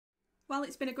Well,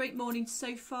 it's been a great morning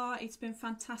so far. It's been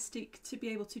fantastic to be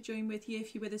able to join with you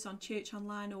if you're with us on Church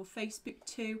Online or Facebook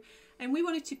too. And we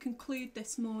wanted to conclude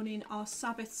this morning our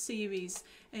Sabbath series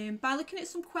by looking at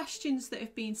some questions that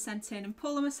have been sent in. And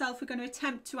Paul and myself are going to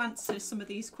attempt to answer some of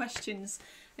these questions.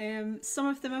 Some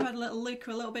of them have had a little look,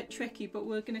 are a little bit tricky, but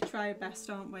we're going to try our best,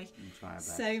 aren't we? We'll try our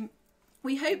best. So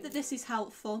we hope that this is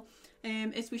helpful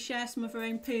as we share some of our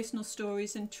own personal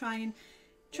stories and try and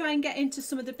get into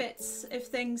some of the bits of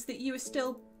things that you are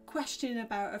still questioning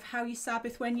about, of how you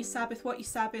Sabbath, when you Sabbath, what you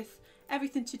Sabbath,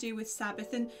 everything to do with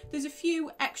Sabbath. And there's a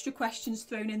few extra questions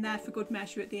thrown in there for good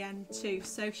measure at the end too.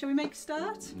 So shall we make a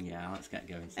start? Yeah, let's get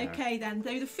going, Sarah. Okay then,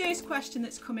 though the first question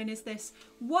that's come in is this: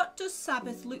 what does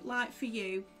Sabbath look like for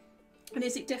you, and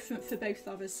is it different for both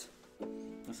of us?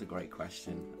 That's a great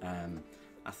question.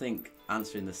 I think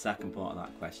answering the second part of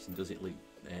that question, does it look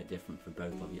different for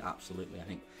both of you? Absolutely. I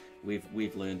think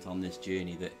we've learnt on this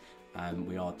journey that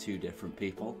we are two different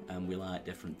people and we like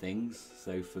different things.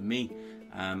 So for me,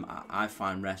 I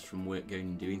find rest from work going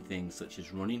and doing things such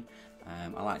as running.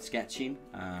 I like sketching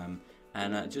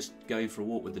and just going for a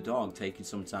walk with the dog, taking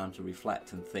some time to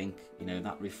reflect and think,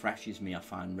 that refreshes me. I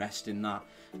find rest in that.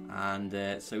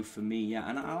 And so for me, yeah,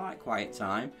 and I like quiet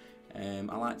time.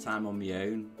 I like time on my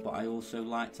own, but I also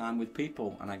like time with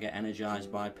people, and I get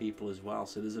energised by people as well.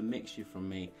 So there's a mixture from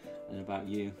me. And about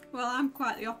you? Well, I'm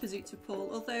quite the opposite to Paul.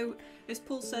 Although, as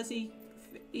Paul says, he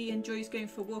enjoys going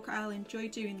for a walk, I'll enjoy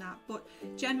doing that. But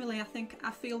generally, I think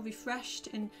I feel refreshed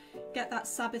and get that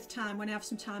Sabbath time when I have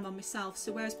some time on myself.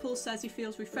 So whereas Paul says he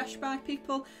feels refreshed by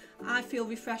people, I feel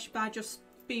refreshed by just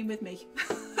being with me.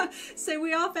 So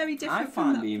we are very different. I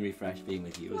find being refreshed being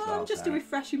with you as well. I'm just Sarah. a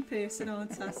refreshing person,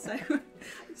 aren't I? So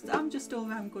I'm just all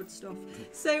around good stuff.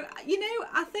 So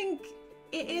I think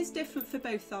it is different for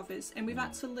both of us, and we've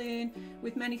had to learn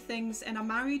with many things in our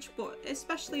marriage, but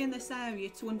especially in this area,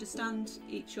 to understand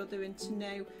each other and to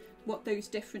know what those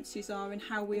differences are and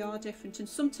how we are different. And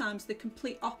sometimes the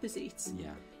complete opposites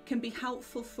can be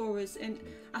helpful for us. And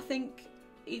I think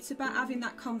it's about having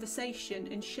that conversation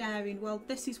and sharing, well,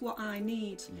 this is what I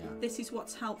need, this is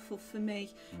what's helpful for me.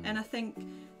 And I think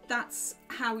that's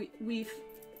how we've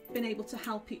been able to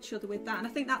help each other with that. And I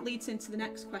think that leads into the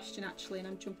next question actually, and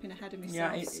I'm jumping ahead of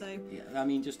myself. I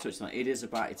mean, just touching on it,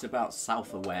 it's about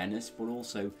self-awareness, but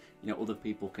also other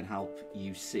people can help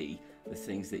you see the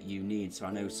things that you need. So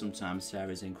I know sometimes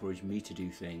Sarah's encouraged me to do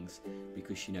things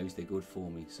because she knows they're good for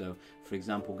me. So for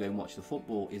example, go and watch the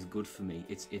football is good for me.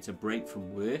 It's a break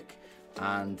from work,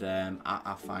 and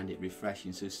I find it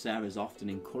refreshing. So Sarah's often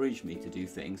encouraged me to do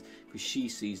things because she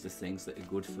sees the things that are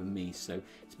good for me. So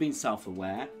it's being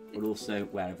self-aware, but also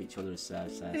aware of each other, as Sarah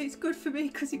says. It's good for me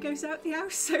because he goes out the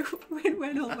house, so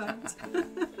win-win all round.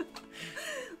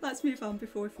 Let's move on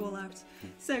before we fall out.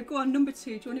 So go on, number 2.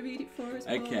 Do you want to read it for us,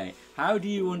 Paul? Okay. How do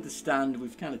you understand,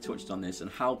 we've kind of touched on this,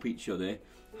 and help each other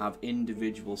have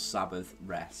individual Sabbath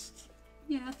rest?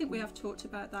 Yeah, I think we have talked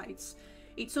about that.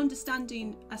 It's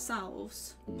understanding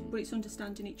ourselves, but it's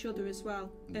understanding each other as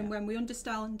well. And when we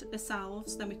understand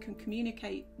ourselves, then we can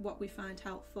communicate what we find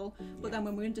helpful. But then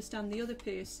when we understand the other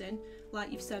person,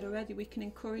 like you've said already, we can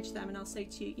encourage them. And I'll say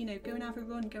to you, go and have a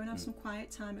run, go and have some quiet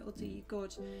time, it'll do you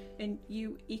good. And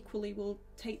you equally will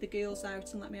take the girls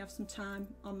out and let me have some time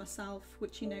on myself,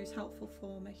 which is helpful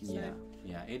for me. So.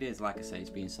 Yeah, it is. Like I say, it's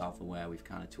being self-aware. We've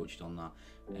kind of touched on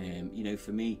that.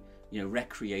 For me,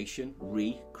 recreation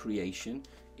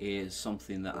is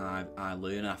something that I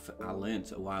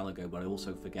learned a while ago, but I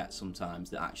also forget sometimes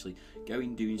that actually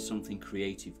going doing something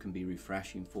creative can be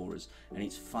refreshing for us, and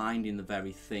it's finding the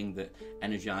very thing that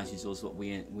energizes us, what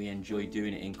we enjoy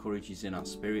doing. It encourages in our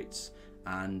spirits,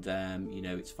 and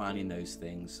it's finding those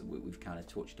things we've kind of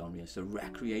touched on here. So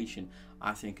recreation,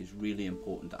 I think, is really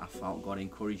important. I felt God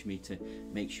encouraged me to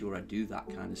make sure I do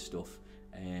that kind of stuff.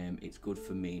 It's good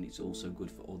for me, and it's also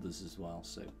good for others as well.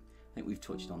 So I think we've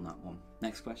touched on that one.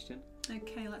 Next question.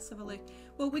 Okay, let's have a look.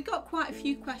 Well, we got quite a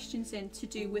few questions in to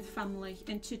do with family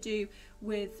and to do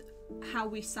with how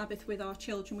we Sabbath with our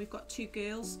children. We've got 2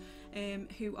 girls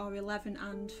who are 11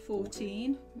 and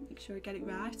 14. Make sure I get it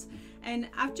right. And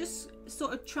I've just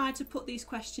sort of tried to put these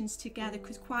questions together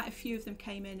because quite a few of them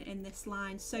came in this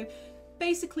line. So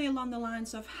basically along the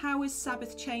lines of, how has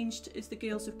Sabbath changed as the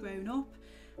girls have grown up?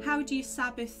 How do you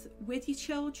Sabbath with your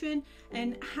children,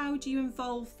 and how do you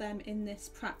involve them in this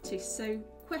practice? So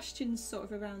questions sort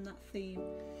of around that theme.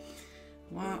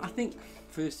 Well, I think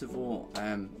first of all,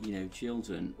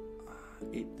 children,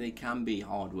 they can be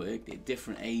hard work at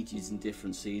different ages and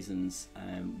different seasons.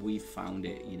 We've found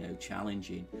it,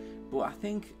 challenging, but I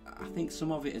think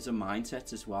some of it is a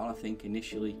mindset as well. I think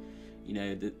initially, you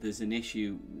know, there's an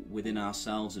issue within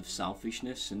ourselves of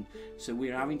selfishness, and so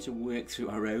we're having to work through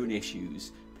our own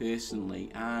issues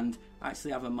personally and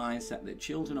actually have a mindset that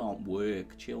children aren't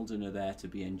work. Children are there to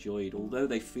be enjoyed, although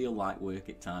they feel like work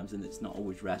at times and it's not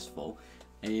always restful.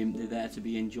 They're there to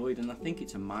be enjoyed, and I think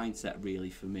it's a mindset really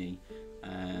for me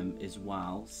as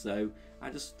well. So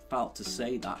I just felt to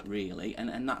say that really,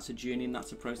 and that's a journey and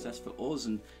that's a process for us,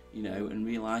 and you know, and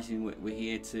realising we're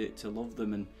here to love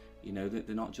them, and you know that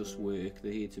they're not just work,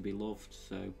 they're here to be loved.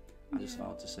 So I just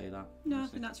felt to say that. No, I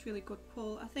think that's really good,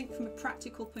 Paul. I think from a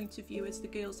practical point of view, as the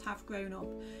girls have grown up,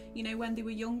 you know, when they were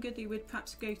younger, they would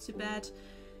perhaps go to bed,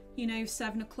 you know,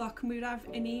 7 o'clock, and we would have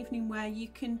an evening where you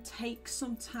can take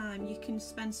some time, you can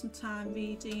spend some time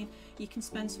reading, you can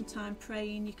spend some time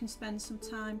praying, you can spend some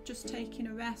time just taking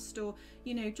a rest, or,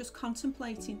 you know, just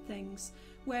contemplating things.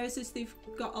 Whereas as they've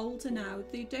got older now,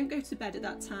 they don't go to bed at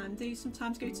that time. They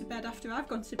sometimes go to bed after I've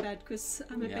gone to bed, because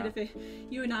I'm a bit of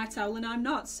you're a night owl and I'm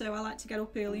not, so I like to get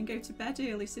up early and go to bed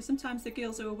early. So sometimes the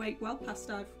girls are awake well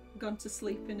past I've gone to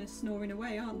sleep and are snoring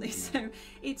away, aren't they? So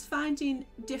it's finding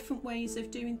different ways of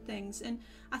doing things, and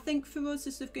I think for us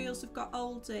as the girls have got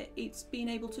older, it's being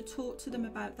able to talk to them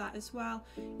about that as well.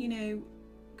 You know,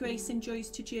 Grace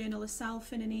enjoys to journal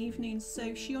herself in an evening,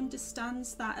 so she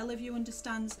understands that. Olivia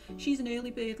understands, she's an early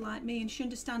bird like me, and she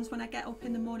understands when I get up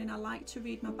in the morning I like to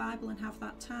read my Bible and have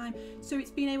that time. So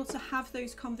it's being able to have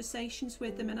those conversations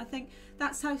with them, and I think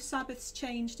that's how Sabbath's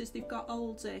changed as they've got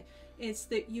older, is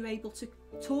that you're able to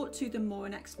talk to them more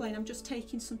and explain, I'm just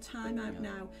taking some time out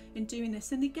now and doing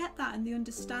this, and they get that and they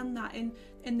understand that,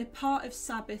 in the part of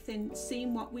Sabbath, in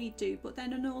seeing what we do, but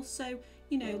then and also,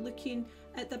 you know, looking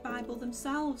at the Bible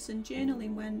themselves and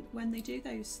journaling when they do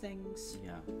those things.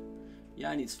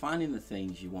 Yeah, and it's finding the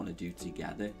things you want to do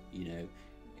together. You know,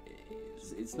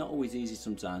 it's not always easy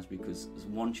sometimes, because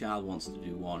one child wants to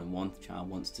do one and one child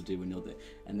wants to do another,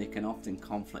 and they can often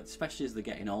conflict, especially as they're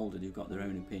getting older. They've got their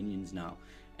own opinions now.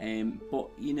 But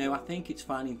you know, I think it's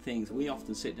finding things. We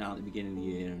often sit down at the beginning of the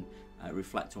year and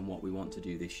reflect on what we want to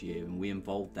do this year, and we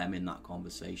involve them in that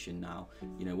conversation now.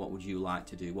 You know, what would you like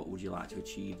to do? What would you like to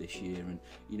achieve this year? And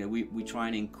you know, we try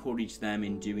and encourage them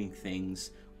in doing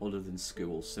things other than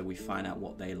school, so we find out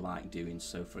what they like doing.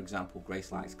 So for example,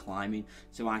 Grace likes climbing,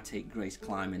 so I take Grace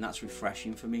climbing. That's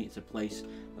refreshing for me. It's a place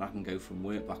that I can go from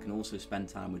work, but I can also spend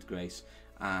time with Grace,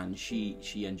 and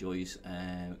she enjoys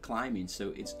climbing,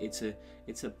 so it's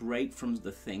a break from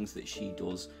the things that she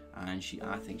does, and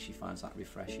I think she finds that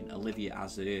refreshing. Olivia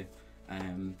has her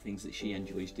things that she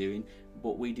enjoys doing,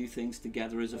 but we do things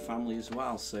together as a family as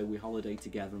well. So we holiday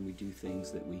together and we do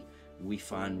things that we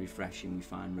find refreshing, we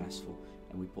find restful,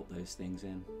 and we put those things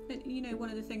in. And you know, one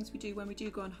of the things we do when we do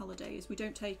go on holiday is we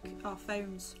don't take our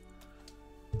phones.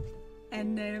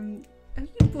 And oh,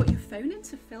 you brought your phone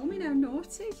into filming, how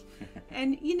naughty.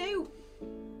 And you know,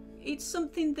 it's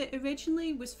something that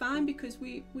originally was fine because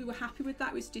we were happy with that.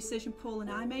 It was a decision Paul and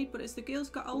I made, but as the girls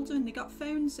got older and they got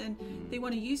phones and they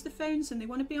want to use the phones and they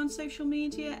want to be on social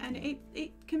media, and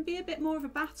it can be a bit more of a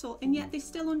battle, and yet they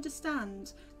still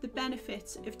understand the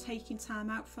benefit of taking time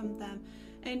out from them.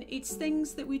 And it's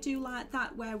things that we do like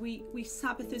that, where we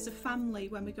Sabbath as a family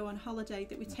when we go on holiday,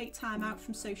 that we take time out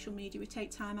from social media, we take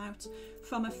time out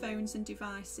from our phones and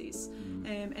devices,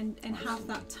 and have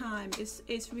that time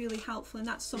is really helpful. And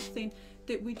that's something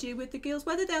that we do with the girls.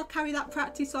 Whether they'll carry that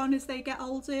practice on as they get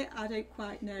older, I don't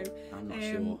quite know. I'm not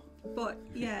sure. But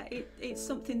yeah, it's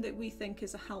something that we think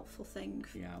is a helpful thing.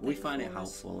 Yeah, we find it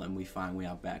helpful, and we find we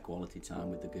have better quality time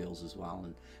with the girls as well,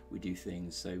 and we do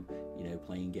things, so you know,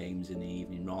 playing games in the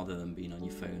evening rather than being on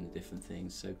your phone and different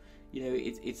things. So you know,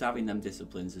 it's having them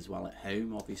disciplines as well at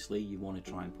home. Obviously you want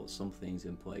to try and put some things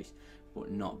in place, but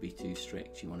not be too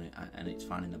strict. You want to, and it's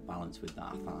finding a balance with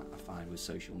that. I find with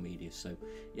social media. So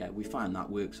yeah, we find that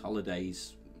works.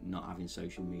 Holidays, not having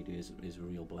social media is a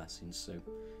real blessing. So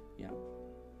yeah.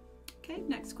 Okay,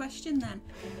 next question then.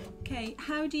 Okay,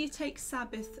 how do you take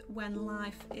Sabbath when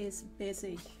life is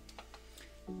busy?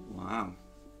 Wow.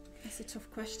 That's a tough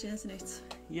question, isn't it?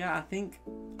 Yeah, I think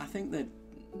that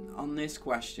on this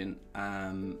question,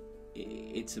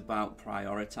 it's about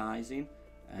prioritising.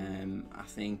 I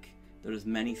think there's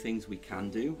many things we can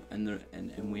do,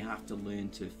 and we have to learn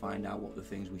to find out what the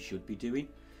things we should be doing.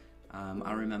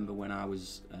 I remember when I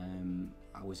was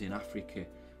in Africa,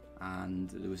 and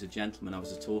there was a gentleman I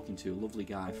was talking to, a lovely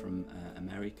guy from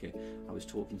America. I was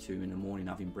talking to him in the morning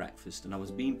having breakfast, and I was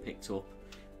being picked up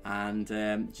And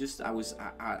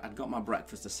I'd got my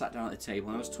breakfast, I sat down at the table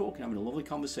and I was talking, having a lovely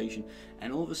conversation,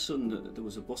 and all of a sudden there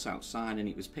was a bus outside and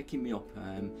it was picking me up,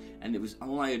 and it was,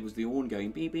 all I heard was the horn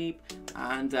going beep beep,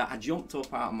 and I jumped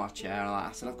up out of my chair and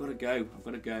I said, I've got to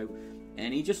go,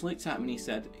 and he just looked at me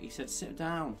and he said sit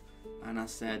down, and I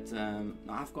said,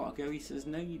 I've got to go. He says,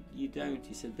 no, you don't.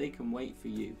 He said, they can wait for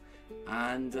you.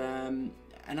 And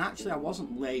actually I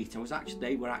wasn't late.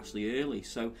 They were actually early,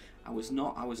 so I was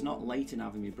not late in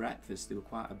having my breakfast. They were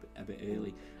quite a bit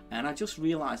early, and I just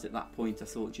realised at that point, I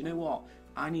thought, you know what,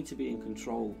 I need to be in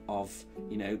control of,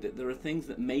 that there are things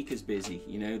that make us busy,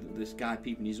 that this guy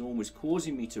peeping his horn was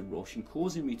causing me to rush and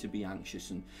causing me to be anxious,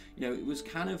 and it was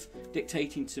kind of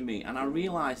dictating to me. And I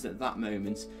realised at that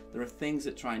moment there are things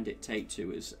that try and dictate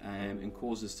to us and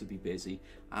cause us to be busy,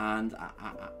 and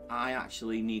I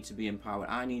actually need to be empowered.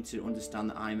 I need to understand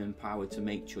that I'm empowered to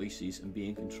make choices and be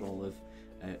in control of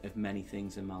many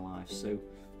things in my life. So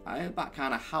I hope that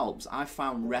kind of helps. I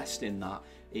found rest in that,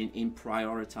 in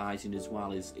prioritising as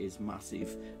well is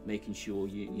massive, making sure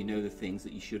you know the things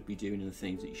that you should be doing and the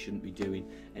things that you shouldn't be doing,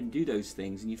 and do those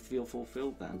things and you feel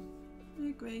fulfilled then. I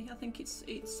agree. I think it's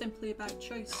simply about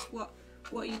choice. What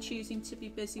are you choosing to be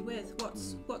busy with?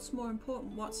 What's more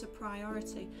important? What's a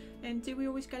priority? And do we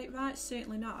always get it right?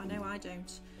 Certainly not. I know I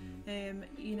don't.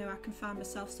 I can find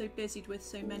myself so busied with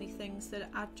so many things that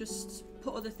I just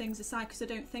put other things aside because I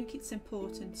don't think it's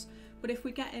important. But if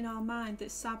we get in our mind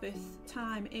that Sabbath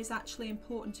time is actually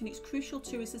important and it's crucial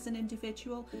to us as an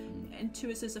individual and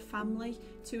to us as a family,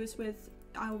 to us with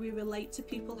how we relate to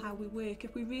people, how we work,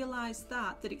 if we realise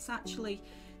that it's actually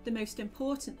the most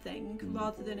important thing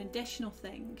rather than an additional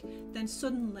thing, then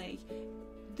suddenly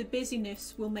the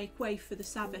busyness will make way for the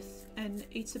Sabbath, and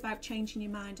it's about changing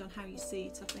your mind on how you see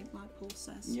it, I think, like Paul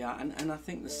says. Yeah, and I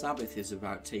think the Sabbath is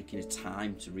about taking a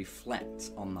time to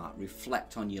reflect on that,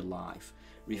 reflect on your life,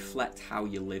 reflect how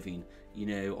you're living.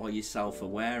 Are you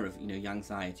self-aware of, your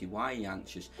anxiety? Why are you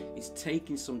anxious? It's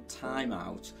taking some time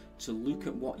out to look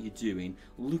at what you're doing,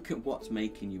 look at what's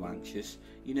making you anxious,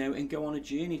 and go on a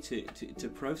journey to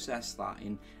process that.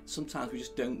 And sometimes we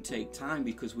just don't take time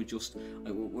because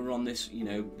we're on this,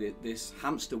 this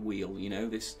hamster wheel,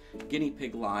 this guinea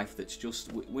pig life that's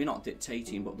just, we're not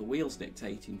dictating, but the wheel's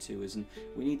dictating to us. And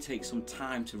we need to take some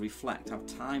time to reflect, have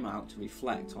time out to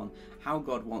reflect on how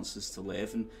God wants us to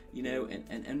live, and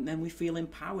and then we feel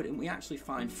empowered and we actually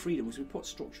find freedom. As we put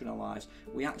structure in our lives,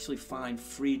 we actually find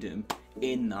freedom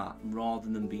in that rather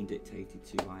than being dictated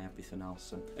to by everything else.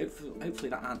 So hopefully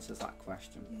that answers that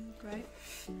question. Yeah, great.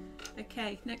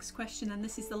 Okay, next question, and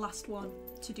this is the last one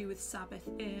to do with Sabbath.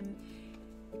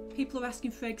 People are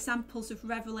asking for examples of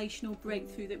revelational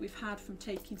breakthrough that we've had from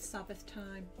taking Sabbath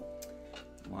time.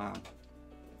 Wow.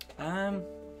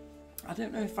 I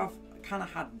don't know if I've kind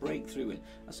of had breakthrough.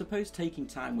 I suppose taking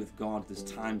time with God, there's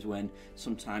times when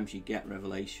sometimes you get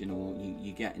revelation or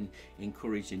you get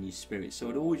encouraged in your spirit. So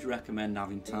I'd always recommend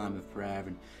having time of prayer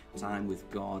and time with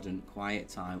God and quiet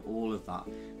time, all of that.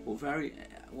 But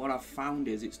what I've found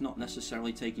is it's not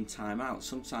necessarily taking time out.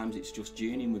 Sometimes it's just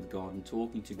journeying with God and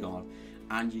talking to God,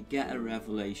 and you get a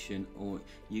revelation or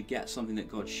you get something that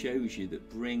God shows you that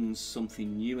brings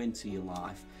something new into your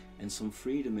life and some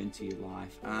freedom into your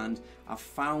life. And I've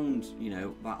found,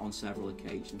 that on several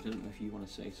occasions. I don't know if you want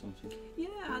to say something.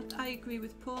 Yeah, I agree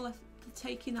with Paul.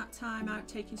 Taking that time out,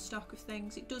 taking stock of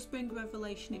things, it does bring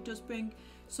revelation, it does bring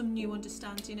some new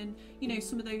understanding. And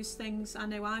some of those things I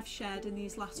know I've shared in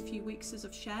these last few weeks as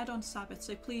I've shared on Sabbath,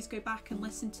 so please go back and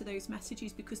listen to those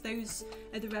messages, because those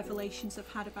are the revelations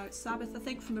I've had about Sabbath. I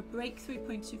think from a breakthrough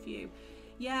point of view,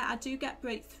 yeah, I do get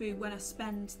breakthrough when I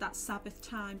spend that Sabbath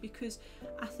time, because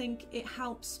I think it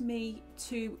helps me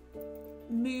to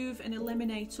move and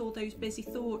eliminate all those busy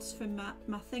thoughts from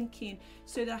my thinking,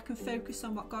 so that I can focus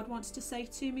on what God wants to say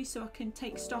to me, so I can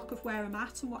take stock of where I'm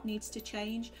at and what needs to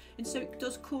change. And so it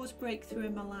does cause breakthrough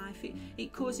in my life.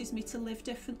 It causes me to live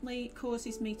differently, it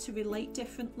causes me to relate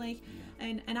differently,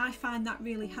 and I find that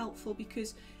really helpful,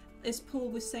 because as Paul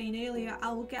was saying earlier,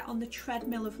 I will get on the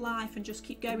treadmill of life and just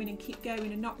keep going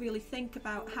and not really think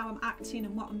about how I'm acting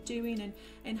and what I'm doing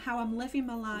and how I'm living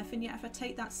my life. And yet if I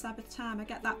take that Sabbath time, I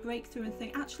get that breakthrough and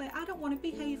think, actually, I don't want to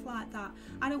behave like that.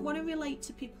 I don't want to relate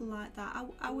to people like that.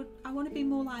 I want to be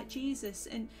more like Jesus.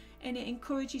 And it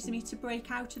encourages me to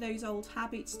break out of those old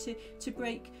habits, to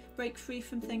break free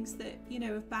from things that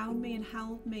have bound me and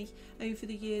held me over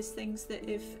the years, things that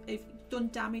have done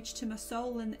damage to my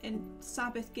soul. And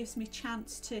Sabbath gives me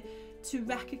chance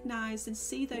recognise and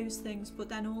see those things, but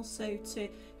then also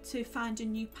to find a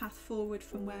new path forward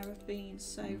from where I've been.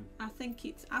 So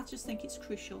I just think it's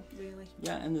crucial, really.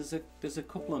 Yeah, and there's a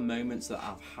couple of moments that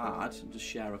I've had. I'll just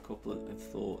share a couple of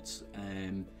thoughts.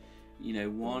 You know,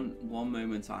 one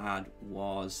moment I had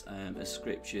was a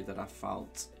scripture that I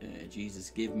felt Jesus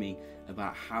give me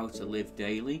about how to live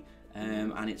daily,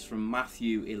 and it's from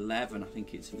Matthew 11, I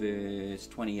think it's verse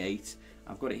 28.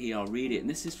 I've got it here, I'll read it, and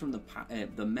this is from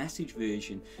the Message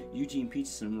version. Eugene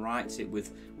Peterson writes it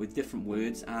with different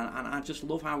words, and I just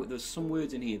love how there's some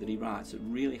words in here that he writes that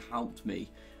really helped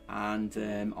me and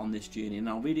on this journey, and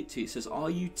I'll read it to you. It says, "Are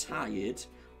you tired,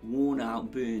 worn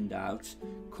out, burned out?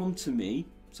 Come to me."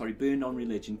 Burned on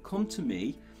religion. "Come to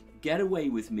me, get away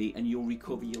with me, and you'll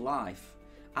recover your life.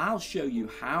 I'll show you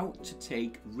how to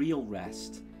take real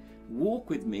rest. Walk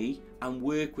with me and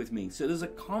work with me." So there's a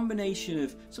combination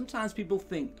of, sometimes people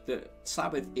think that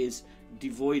Sabbath is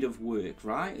devoid of work,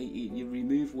 right? You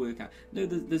remove work out. No,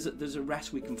 there's a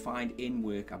rest we can find in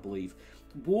work, I believe.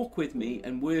 Walk with me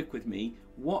and work with me.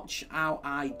 Watch how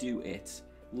I do it.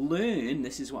 Learn,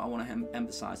 this is what I want to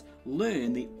emphasize,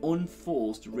 learn the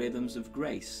unforced rhythms of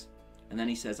grace. And then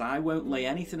he says, "I won't lay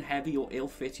anything heavy or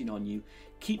ill-fitting on you.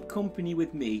 Keep company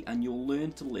with me and you'll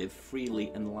learn to live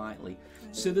freely and lightly."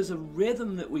 So there's a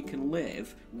rhythm that we can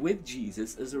live with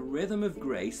Jesus. There's a rhythm of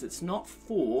grace that's not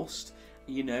forced,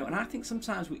 you know, and I think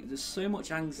sometimes there's so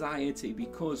much anxiety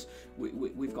because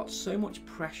we've got so much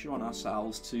pressure on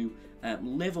ourselves to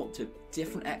live up to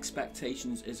different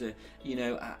expectations as at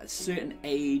a certain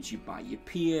age, by your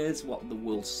peers, what the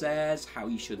world says, how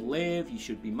you should live, you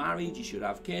should be married, you should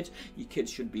have kids, your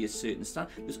kids should be a certain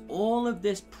standard. There's all of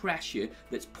this pressure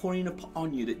that's pouring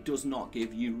upon you that does not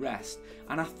give you rest.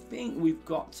 And I think we've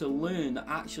got to learn that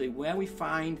actually where we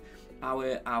find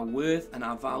our worth and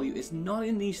our value is not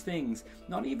in these things,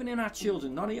 not even in our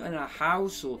children, not even in our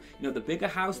house, or the bigger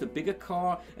house, the bigger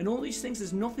car, and all these things.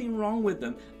 There's nothing wrong with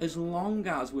them as long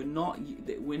as we're not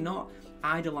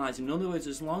idolizing. In other words,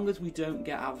 as long as we don't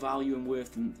get our value and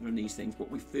worth from these things,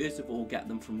 but we first of all get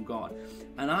them from God.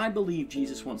 And I believe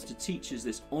Jesus wants to teach us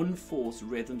this unforced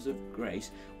rhythms of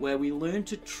grace where we learn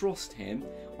to trust him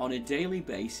on a daily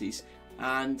basis.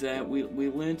 And we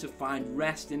learn to find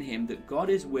rest in him, that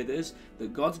God is with us,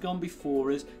 that God's gone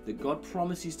before us, that God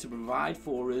promises to provide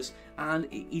for us, and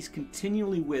he's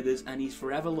continually with us, and he's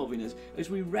forever loving us.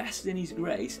 As we rest in his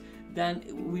grace, then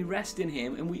we rest in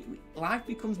him, and life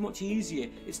becomes much easier.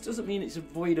 It doesn't mean it's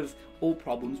void of all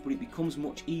problems, but it becomes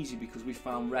much easier because we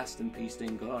found rest and peace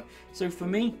in God. So for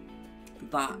me,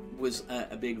 that was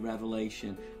a big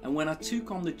revelation. And when I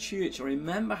took on the church, I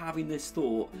remember having this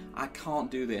thought, I can't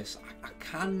do this, I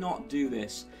cannot do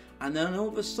this. And then all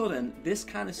of a sudden this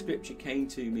kind of scripture came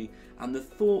to me, and the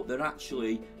thought that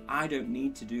actually I don't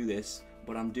need to do this,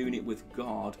 but I'm doing it with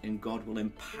God, and God will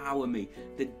empower me.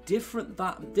 The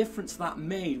difference that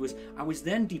made was I was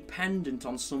then dependent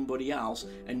on somebody else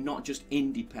and not just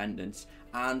independent.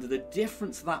 And the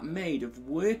difference that made of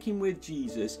working with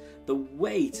Jesus, the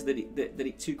weight that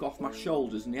it took off my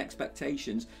shoulders, and the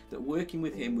expectations, that working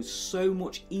with him was so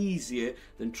much easier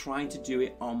than trying to do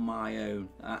it on my own.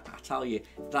 I tell you,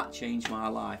 that changed my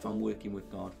life. I'm working with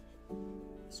God.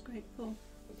 That's great, Paul.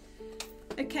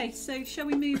 Okay, so shall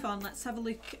we move on? Let's have a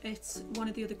look at one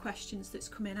of the other questions that's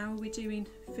come in. How are we doing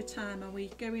for time? Are we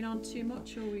going on too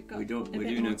much, or we've got we're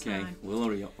doing more okay. time? We'll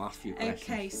hurry up. Last few questions.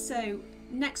 Okay, so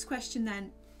next question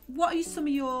then. What are some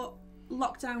of your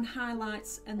lockdown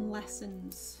highlights and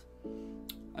lessons?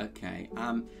 Okay,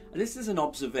 this is an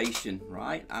observation,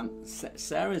 right?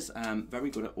 Sarah's very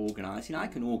good at organising. I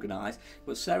can organise,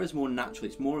 but Sarah's more natural.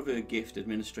 It's more of her gift,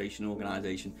 administration,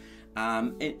 organisation.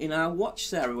 In our watch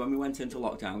Sarah, when we went into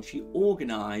lockdown, she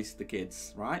organised the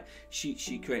kids, right?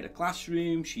 She created a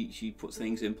classroom, she puts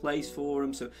things in place for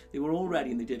them, so they were all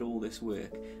ready and they did all this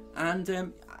work.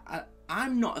 And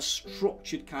I'm not a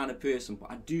structured kind of person,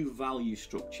 but I do value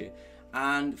structure.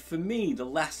 And for me, the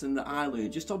lesson that I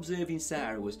learned just observing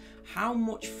Sarah was how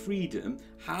much freedom,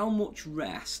 how much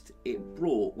rest it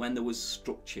brought when there was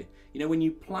structure. When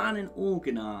you plan and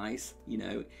organise,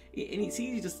 and it's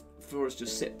easy for us to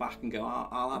sit back and go,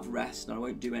 I'll have rest and I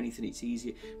won't do anything, it's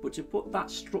easier. But to put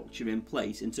that structure in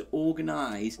place and to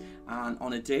organise, and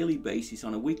on a daily basis,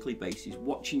 on a weekly basis,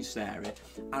 watching Sarah,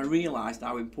 I realised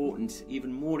how important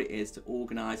even more it is to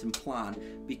organise and plan,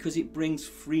 because it brings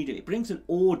freedom. It brings an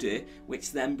order,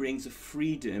 which then brings a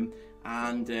freedom,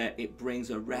 and it brings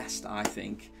a rest, I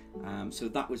think. So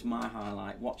that was my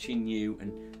highlight, watching you,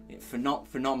 and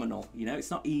phenomenal.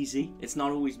 It's not easy, it's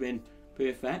not always been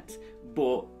perfect,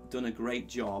 but done a great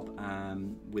job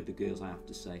with the girls, I have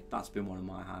to say. That's been one of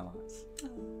my highlights. Oh,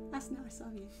 that's nice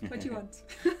of you. What do you want?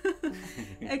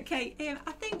 Okay,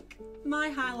 I think my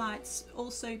highlights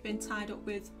also been tied up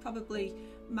with probably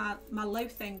my low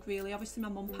thing, really. Obviously my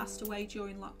mum passed away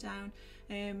during lockdown,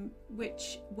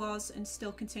 which was and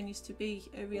still continues to be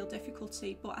a real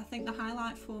difficulty, but I think the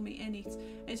highlight for me in it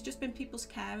has just been people's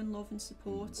care and love and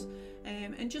support,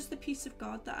 and just the peace of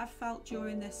God that I've felt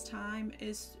during this time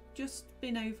is just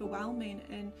been overwhelming.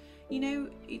 And you know,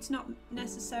 it's not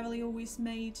necessarily always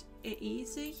made it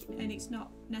easy, and it's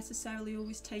not necessarily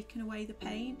always taken away the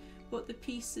pain, but the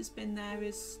peace has been there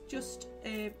as just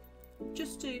a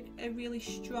really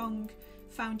strong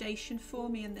foundation for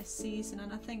me in this season.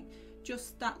 And I think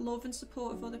just that love and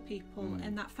support of other people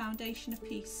and that foundation of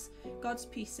peace, God's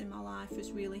peace in my life,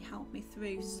 has really helped me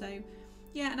through. So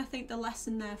yeah, and I think the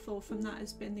lesson therefore from that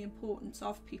has been the importance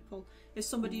of people. As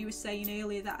somebody was saying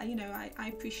earlier, that you know, I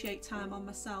appreciate time on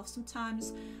myself.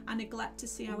 Sometimes I neglect to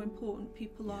see how important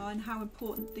people are and how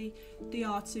important they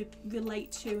are to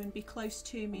relate to and be close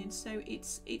to me. And so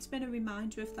it's been a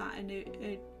reminder of that, and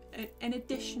an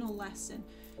additional lesson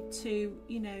to,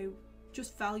 you know,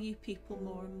 just value people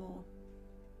more and more.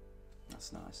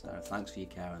 That's nice, Sarah. Thanks for your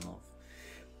care and love.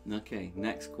 Okay,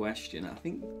 next question. I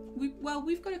think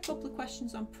we've got a couple of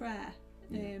questions on prayer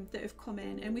that have come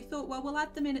in, and we thought, well, we'll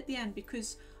add them in at the end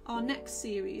because our next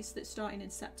series that's starting in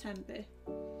September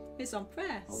is on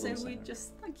prayer. So we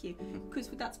just thank you, because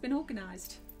that's been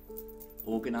organised.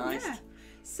 Yeah.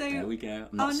 So there we go.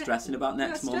 I'm not stressing about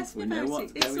next month. We know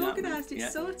what's going on. It's organised,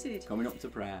 it's sorted. Coming up to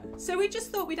prayer. So we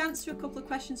just thought we'd answer a couple of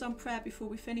questions on prayer before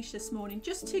we finish this morning,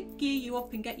 just to gear you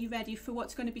up and get you ready for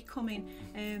what's going to be coming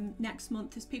next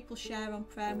month as people share on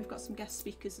prayer. And we've got some guest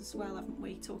speakers as well, haven't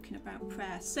we, talking about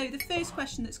prayer. So the first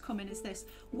question that's coming is this: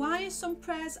 why are some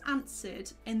prayers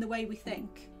answered in the way we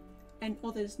think and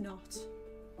others not?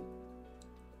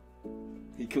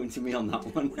 You're coming to me on that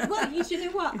one. Well, you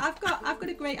know what? I've got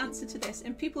a great answer to this,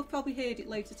 and people have probably heard it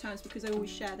loads of times because I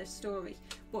always share this story.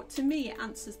 But to me, it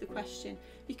answers the question,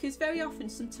 because very often,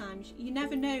 sometimes you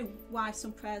never know why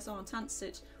some prayers aren't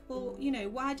answered. Well, you know,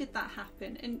 why did that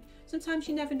happen? And sometimes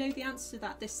you never know the answer to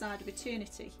that this side of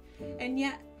eternity. And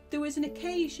yet there was an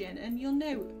occasion, and you'll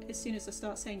know as soon as I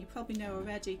start saying, you probably know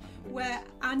already, where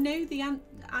I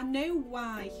know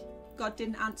why God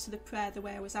didn't answer the prayer the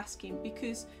way I was asking,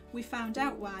 because we found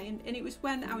out why. And it was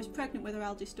when I was pregnant with our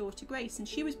eldest daughter Grace, and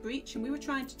she was breech, and we were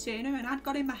trying to turn her, and I'd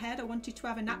got in my head I wanted to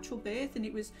have a natural birth, and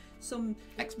it was some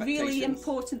really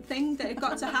important thing that had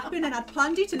got to happen, and I'd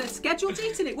planned it and I'd scheduled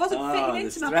it, and it wasn't fitting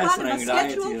into my plan and my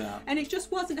schedule, and it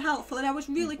just wasn't helpful. And I was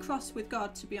really cross with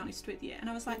God, to be honest with you, and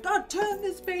I was like, God, turn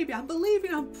this baby, I'm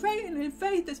believing, I'm praying in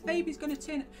faith, this baby's going to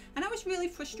turn it. And I was really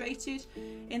frustrated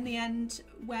in the end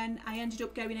when I ended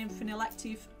up going in for an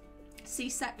elective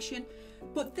C-section.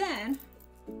 But then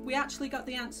we actually got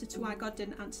the answer to why God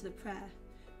didn't answer the prayer,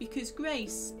 because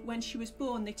Grace, when she was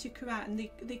born, they took her out and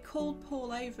they called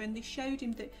Paul over and they showed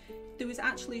him that there was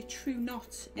actually a true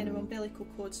knot in her umbilical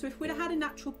cord. So if we'd have had a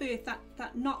natural birth,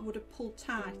 that knot would have pulled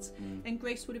tight and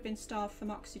Grace would have been starved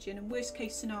from oxygen, and worst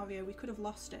case scenario, we could have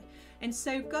lost her. And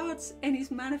so God, in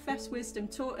his manifest wisdom,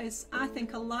 taught us, I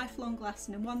think, a lifelong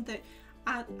lesson, and one that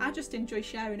I just enjoy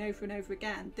sharing over and over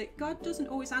again, that God doesn't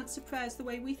always answer prayers the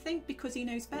way we think, because he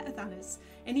knows better than us,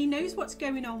 and he knows what's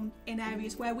going on in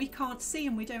areas where we can't see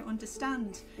and we don't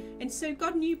understand. And so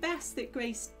God knew best that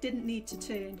Grace didn't need to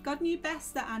turn. God knew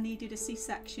best that I needed a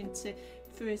C-section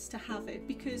for us to have it,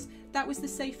 because that was the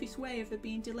safest way of her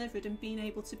being delivered and being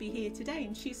able to be here today.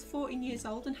 And she's 14 years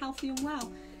old and healthy and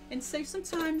well. And so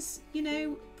sometimes, you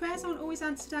know, prayers aren't always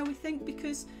answered how we think,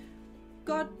 because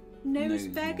God knows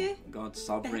bigger. God's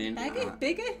sovereign.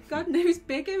 Bigger. God knows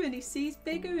bigger, and he sees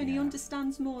bigger, and he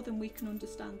understands more than we can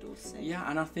understand or see. Yeah,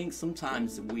 and I think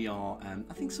sometimes we are.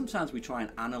 Sometimes we try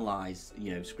and analyze,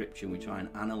 you know, Scripture. And we try and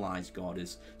analyze God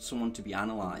as someone to be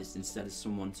analyzed instead of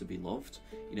someone to be loved.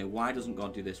 You know, why doesn't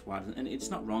God do this? Why doesn't? And it's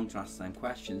not wrong to ask them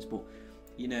questions, but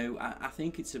you know, I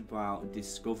think it's about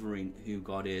discovering who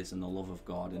God is and the love of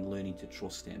God and learning to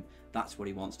trust him. That's what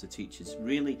he wants to teach us.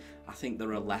 Really, I think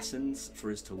there are lessons for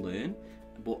us to learn,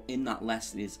 but in that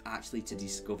lesson is actually to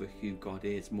discover who God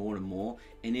is more and more,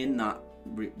 and in that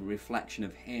reflection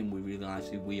of him, we realise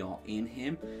who we are in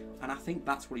him. And I think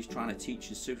that's what he's trying to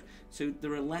teach us. So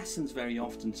there are lessons very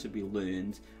often to be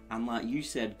learned, and like you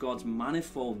said, God's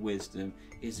manifold wisdom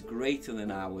is greater than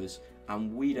ours,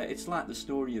 and we don't. It's like the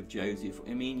story of Joseph.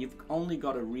 I mean, you've only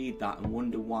got to read that and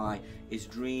wonder why his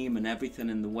dream and everything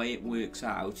and the way it works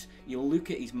out. You'll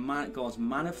look at God's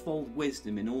manifold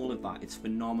wisdom in all of that. It's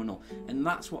phenomenal, and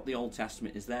that's what the Old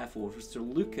Testament is there for us to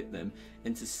look at them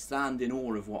and to stand in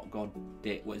awe of what God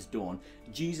was done.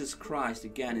 Jesus Christ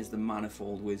again is the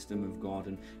manifold wisdom of God,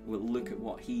 and we'll look at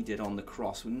what he did on the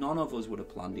cross. None of us would have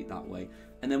planned it that way.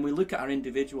 And then we look at our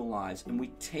individual lives and we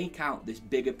take out this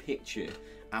bigger picture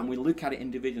and we look at it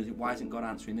individually. Why isn't God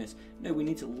answering this? No, we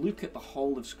need to look at the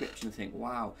whole of Scripture and think,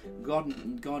 wow,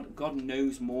 God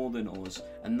knows more than us,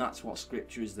 and that's what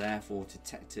Scripture is there for,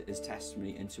 as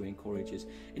testimony and to encourage us.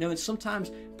 And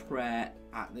sometimes prayer,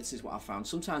 this is what I found,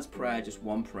 sometimes prayer, just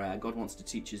one prayer, God wants to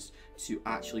teach us to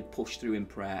actually push through in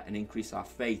prayer and increase our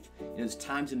faith. There's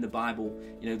times in the Bible,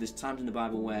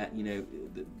 where,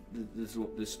 there's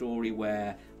the story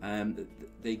where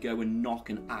they go and knock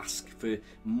and ask for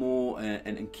more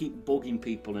and keep bugging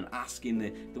people and asking,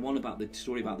 the one about the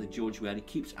story about the judge where he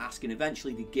keeps asking,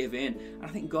 eventually they give in. And I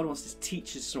think God wants to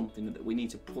teach us something that we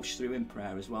need to push through in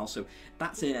prayer as well. So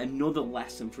that's another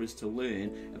lesson for us to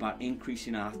learn about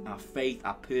increasing our faith,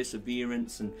 our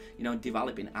perseverance, and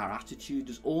developing our attitude.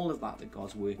 There's all of that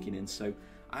God's working in. So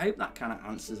I hope that kind of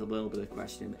answers a little bit of the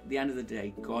question. At the end of the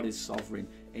day, God is sovereign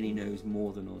and he knows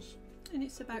more than us. And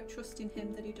it's about trusting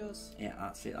him that he does. Yeah,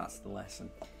 that's it. That's the lesson.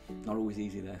 Not always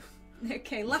easy though.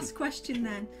 Okay, last question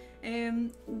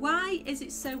then. Why is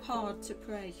it so hard to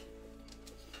pray?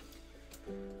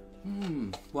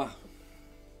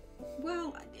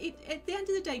 Well, at the end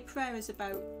of the day, prayer is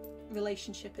about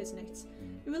relationship, isn't it?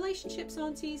 Relationships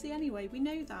aren't easy anyway. We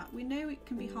know that. We know it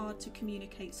can be hard to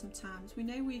communicate sometimes. We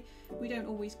know we don't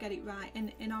always get it right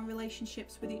in our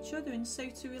relationships with each other, and so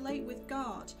to relate with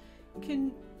God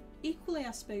can equally,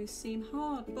 I suppose, seem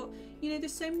hard. But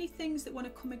there's so many things that want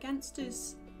to come against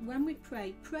us when we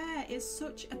pray. Prayer is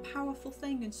such a powerful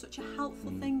thing and such a helpful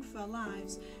thing for our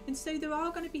lives, and so there are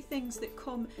going to be things that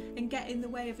come and get in the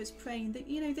way of us praying. That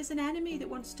there's an enemy that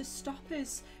wants to stop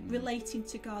us relating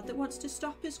to God, that wants to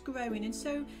stop us growing, and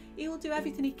so he'll do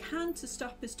everything he can to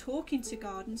stop us talking to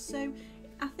God. And so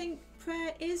I think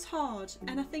prayer is hard,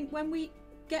 and I think when we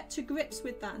get to grips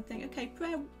with that and think, okay,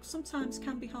 prayer sometimes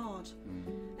can be hard,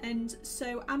 and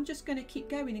so I'm just going to keep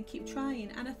going and keep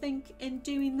trying. And I think in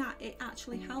doing that, it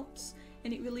actually helps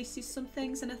and it releases some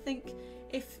things. And I think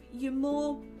if you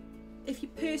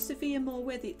persevere more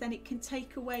with it, then it can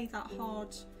take away that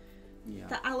hard,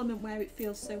 that element where it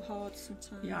feels so hard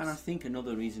sometimes. Yeah, and I think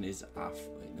another reason is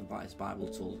the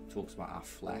Bible talks about our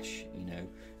flesh.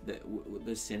 That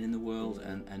there's sin in the world,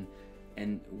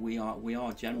 and we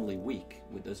are generally weak.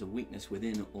 There's a weakness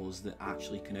within us that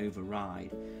actually can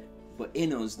override. But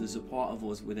in us, there's a part of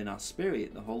us within our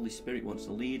spirit. The Holy Spirit wants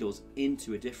to lead us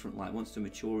into a different light, wants to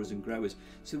mature us and grow us.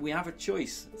 So we have a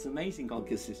choice. It's amazing God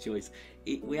gives us choice.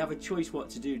 We have a choice what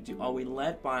to do. Are we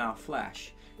led by our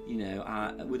flesh?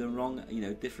 With a wrong,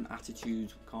 different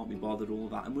attitudes, can't be bothered, all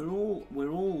of that, and we're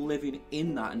all living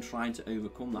in that and trying to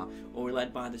overcome that. Or we're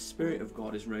led by the Spirit of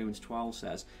God, as Romans 12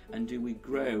 says, and do we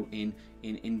grow in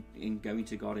going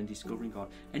to God and discovering God?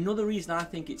 Another reason I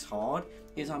think it's hard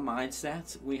is our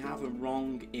mindset. We have a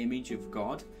wrong image of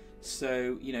God.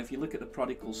 So, if you look at the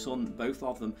prodigal son, both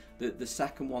of them, the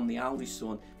second one, the eldest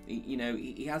son,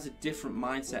 he has a different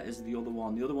mindset as the other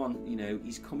one. The other one,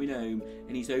 he's coming home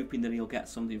and he's hoping that he'll get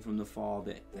something from the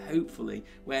father, hopefully,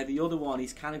 where the other one,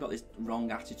 he's kind of got this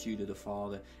wrong attitude of the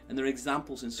father. And there are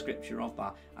examples in scripture of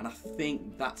that. And I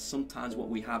think that's sometimes what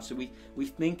we have. So we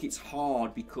think it's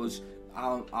hard because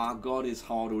our God is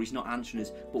hard, or he's not answering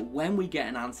us. But when we get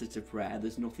an answer to prayer,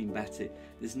 there's nothing better.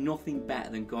 There's nothing better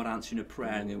than God answering a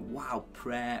prayer and going, wow,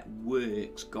 prayer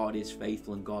works. God is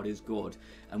faithful and God is good.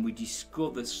 And we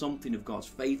discover something of God's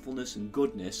faithfulness and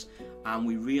goodness, and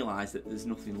we realise that there's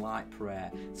nothing like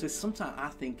prayer. So sometimes I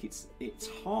think it's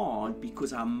hard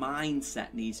because our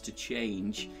mindset needs to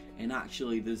change, and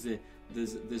actually there's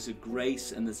a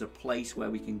grace and there's a place where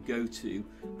we can go to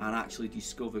and actually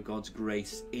discover God's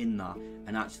grace in that,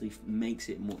 and actually makes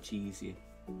it much easier.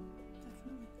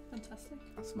 Definitely. Fantastic.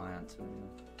 That's my answer.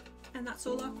 And that's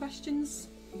all our questions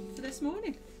for this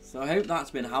morning. So I hope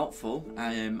that's been helpful.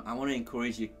 I want to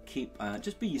encourage you, keep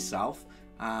just be yourself,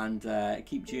 and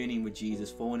keep journeying with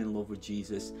Jesus, falling in love with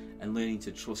Jesus, and learning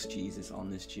to trust Jesus on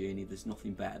this journey. There's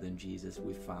nothing better than Jesus,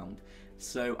 we've found.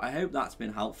 So I hope that's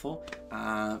been helpful.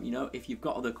 If you've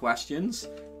got other questions,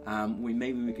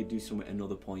 maybe we could do some at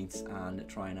another point and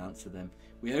try and answer them.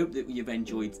 We hope that you've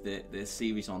enjoyed the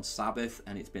series on Sabbath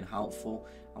and it's been helpful.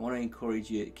 I want to encourage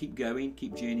you, keep going,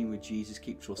 keep journeying with Jesus,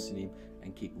 keep trusting him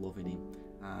and keep loving him.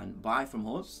 And bye from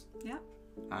us. Yeah.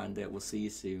 And we'll see you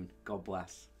soon. God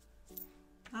bless.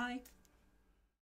 Bye.